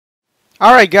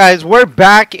Alright guys, we're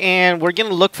back and we're gonna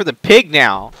look for the pig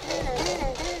now.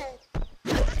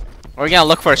 We're gonna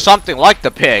look for something like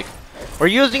the pig. We're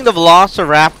using the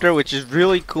VELOCIRAPTOR, which is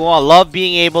really cool. I love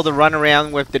being able to run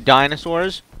around with the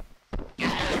dinosaurs.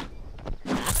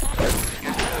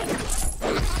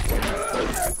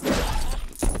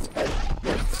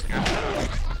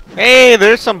 Hey,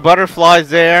 there's some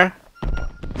butterflies there.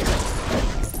 There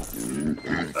he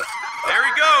goes.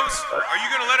 Are you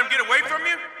gonna let him get away from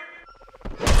you?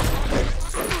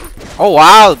 Oh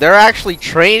wow, they're actually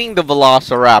training the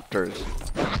VELOCIRAPTORs.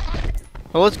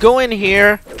 So let's go in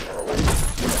here.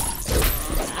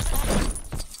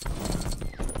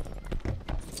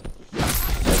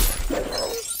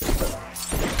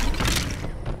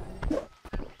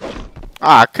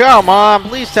 Ah, come on.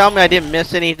 Please tell me I didn't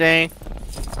miss anything.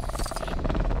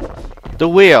 The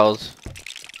wheels.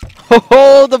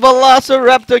 Ho, the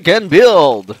VELOCIRAPTOR can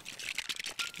build.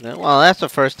 Well, that's the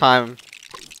first time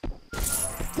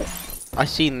I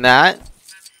seen that.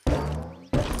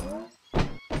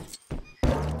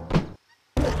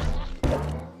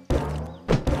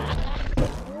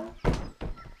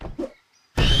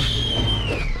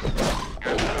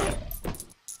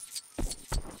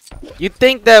 You'd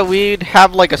think that we'd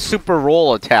have like a super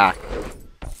roll attack.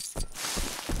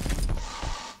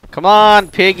 Come on,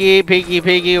 piggy, piggy,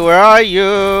 piggy, where are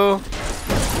you?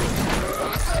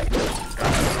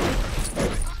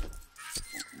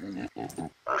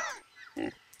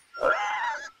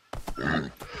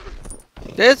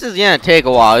 This is gonna take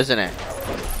a while, isn't it?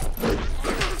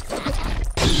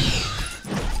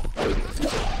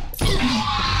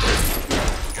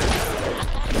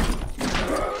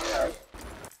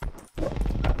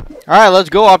 Alright, let's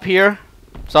go up here.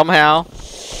 Somehow.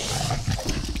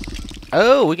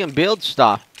 Oh, we can build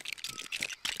stuff.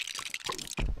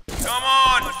 Come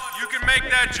on, you can make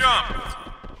that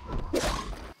jump.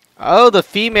 Oh, the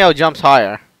female jumps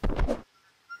higher.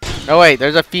 Oh wait,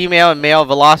 there's a female and male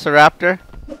VELOCIRAPTOR.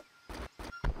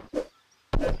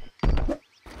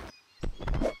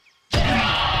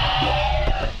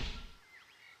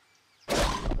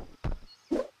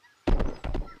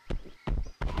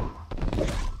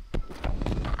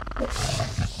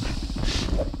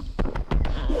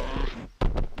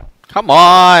 Come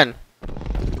on!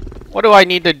 What do I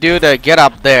need to do to get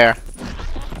up there?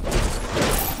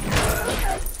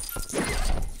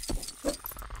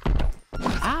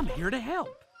 I'm here to help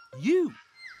you.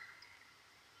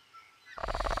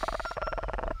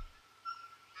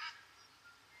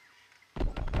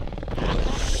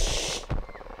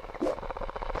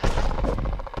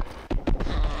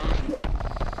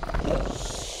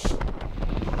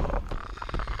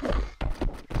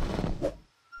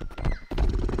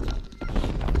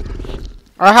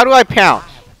 Or how do I pounce?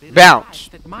 Bounce.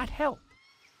 That might help.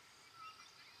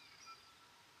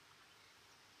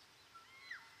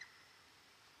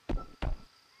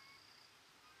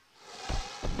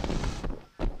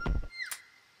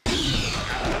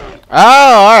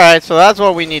 Oh, alright, so that's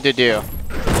what we need to do.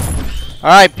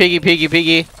 Alright, piggy, piggy,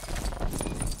 piggy.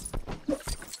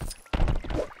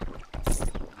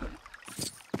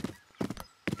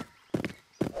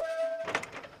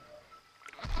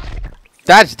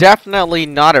 That's definitely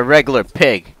not a regular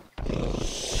pig.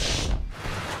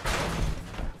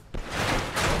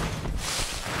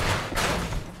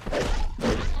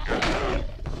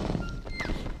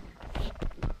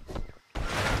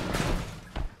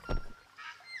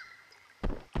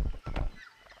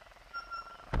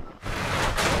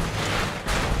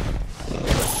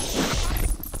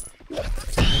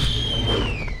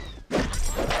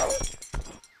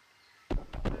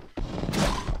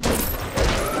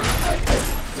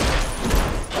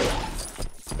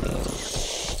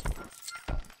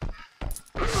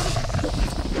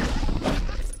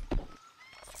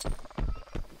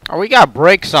 Oh, we gotta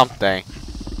break something.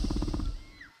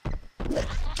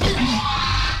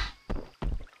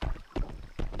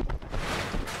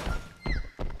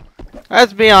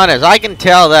 Let's be honest, I can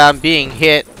tell that I'm being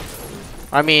hit.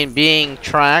 I mean, being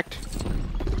tracked.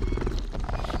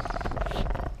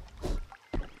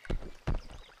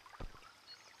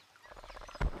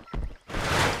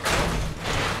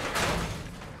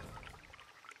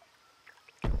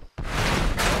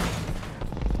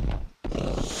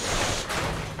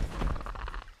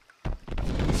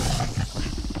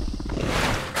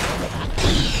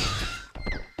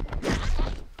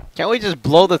 Can't we just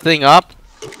blow the thing up?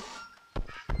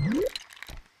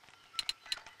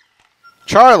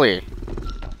 Charlie!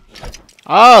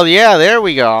 Oh, yeah, there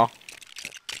we go.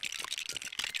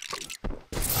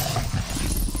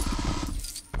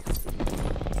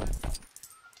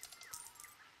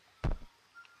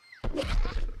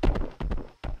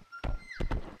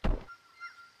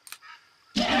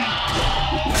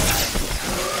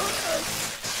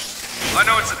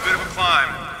 know it's a bit of a climb.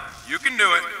 You can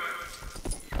do it.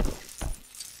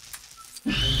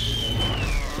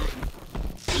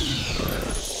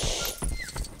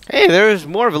 Hey, there's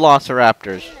more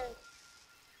Velociraptors.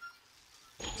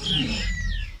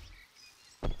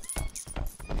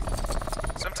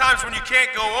 Sometimes when you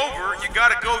can't go over, you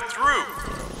gotta go through.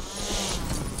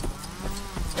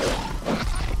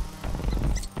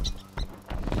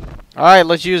 Alright,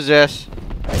 let's use this.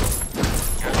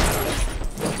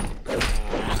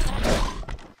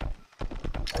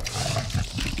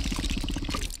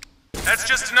 That's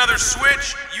just another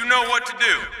switch. You know what to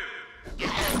do.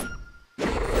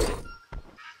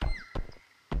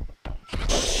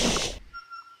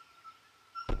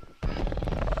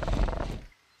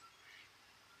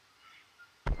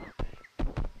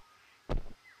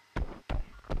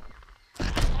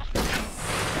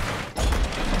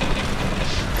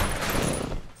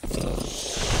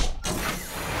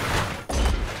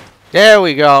 There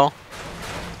we go.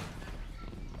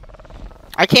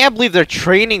 I can't believe they're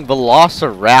training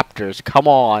Velociraptors. Come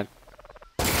on.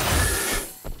 Come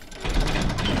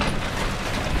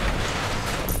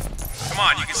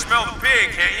on, you can smell the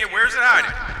pig, can't you? Where's it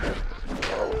hiding?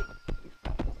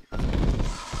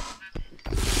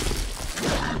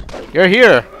 You're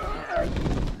here.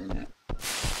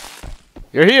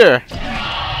 You're here.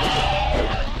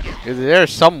 You're there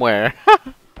somewhere.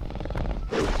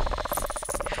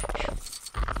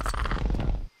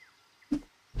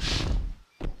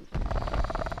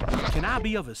 Can I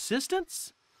be of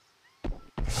assistance?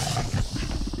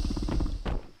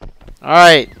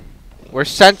 Alright. We're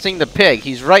sensing the pig.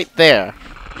 He's right there.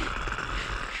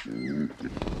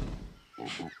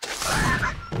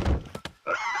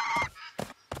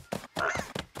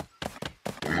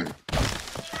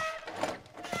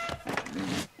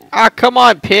 Ah, come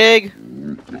on, pig.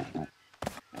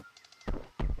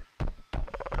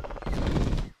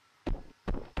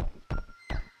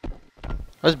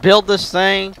 Let's build this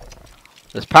thing.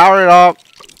 Let's power it up.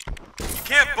 You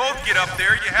can't both get up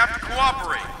there. You have to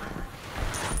cooperate.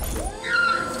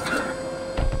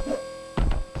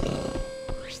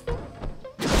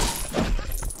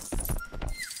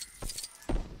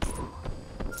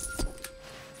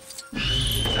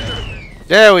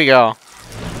 There we go.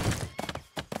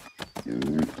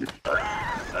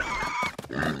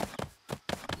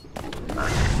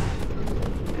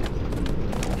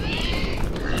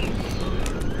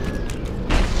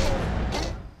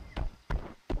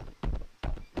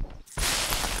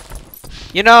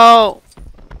 You know,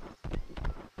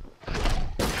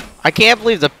 I can't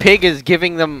believe the pig is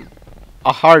giving them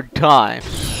a hard time.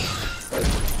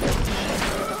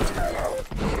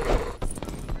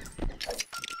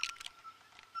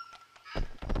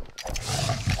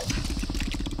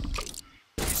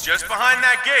 He's just behind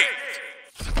that gate.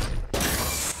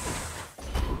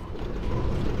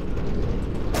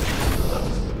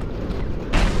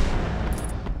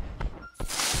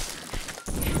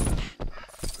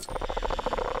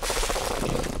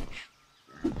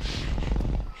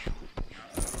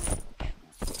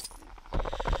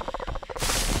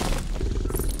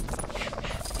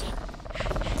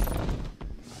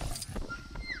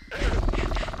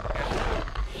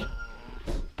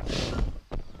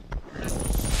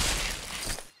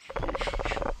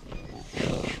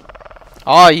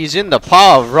 Oh, he's in the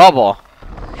pile of rubble.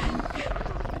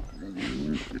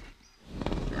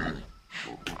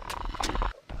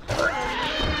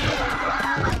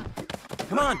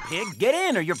 Come on, pig, get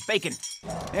in or you're baking.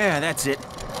 Yeah, that's it.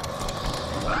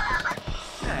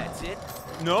 That's it.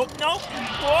 Nope, nope.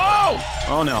 Whoa!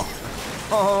 Oh, no.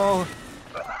 Oh,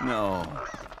 no.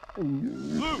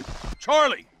 Luke,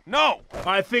 Charlie, no.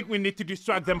 I think we need to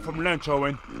distract them from lunch,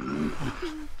 Owen.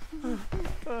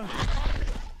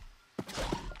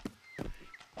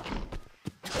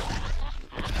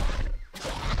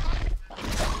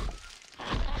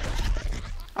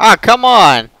 Ah, come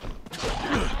on.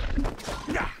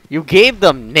 You gave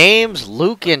them names,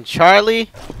 Luke and Charlie?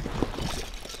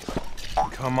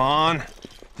 Come on.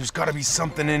 There's gotta be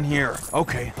something in here.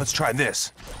 Okay, let's try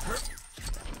this.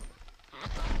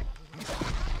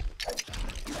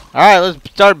 Alright, let's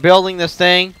start building this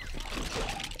thing.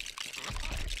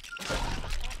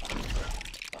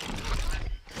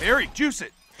 Harry, juice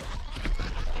it.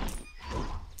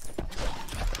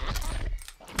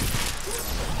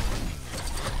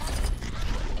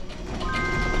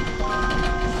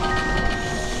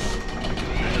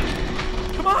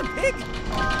 Come on, pig!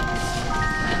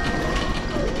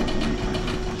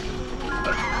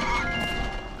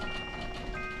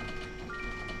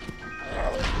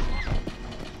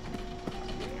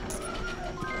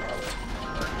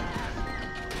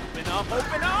 Open up,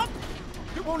 open up!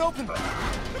 It won't open. The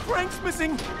crank's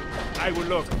missing. I will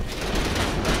look.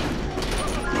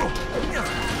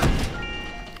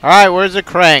 Alright, where's the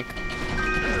crank?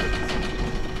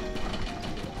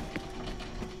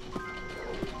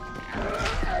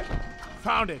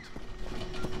 Found it.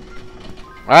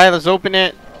 Alright, let's open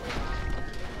it.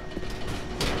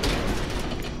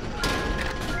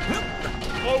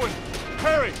 Owen,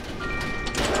 hurry.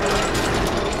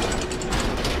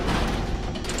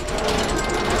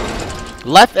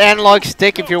 Left analog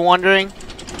stick, if you're wondering.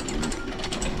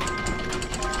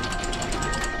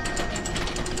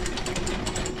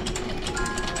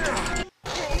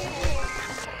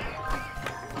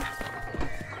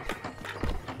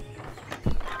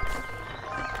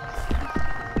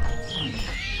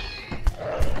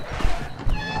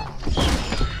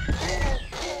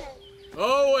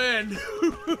 Owen!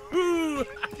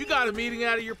 You got a meeting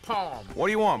out of your palm. What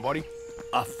do you want, buddy?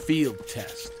 A field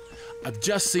test. I've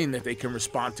just seen that they can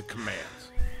respond to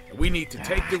commands. We need to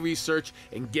take the research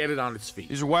and get it on its feet.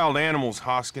 These are wild animals,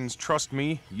 Hoskins. Trust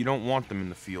me, you don't want them in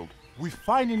the field. We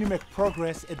finally make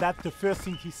progress, and that's the first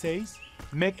thing he says.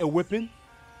 Make a weapon.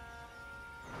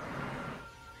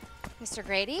 Mr.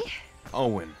 Grady?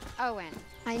 Owen. Owen,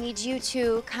 I need you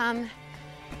to come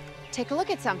take a look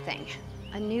at something.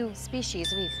 A new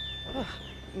species we've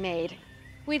made.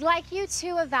 We'd like you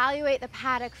to evaluate the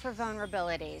paddock for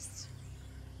vulnerabilities.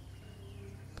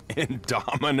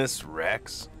 Indominus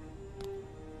Rex?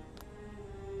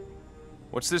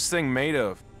 What's this thing made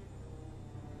of?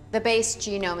 The base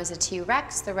genome is a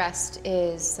T-Rex, the rest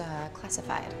is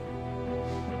classified.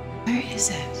 Where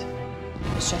is it?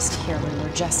 It was just here, we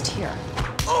were just here.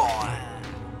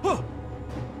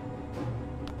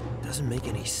 Doesn't make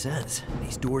any sense.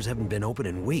 These doors haven't been open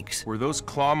in weeks. Were those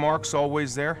claw marks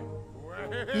always there?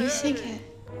 You think it?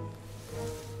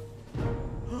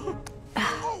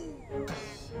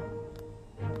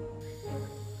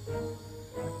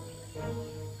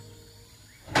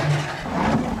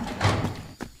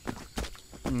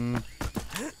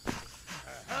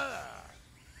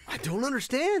 I don't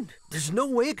understand. There's no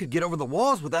way it could get over the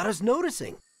walls without us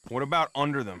noticing. What about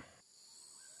under them?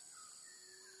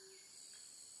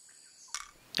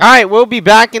 Alright, we'll be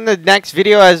back in the next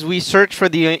video as we search for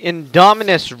the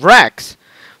Indominus Rex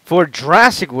for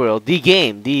Jurassic World, the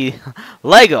game. The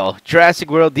Lego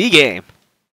Jurassic World, the game.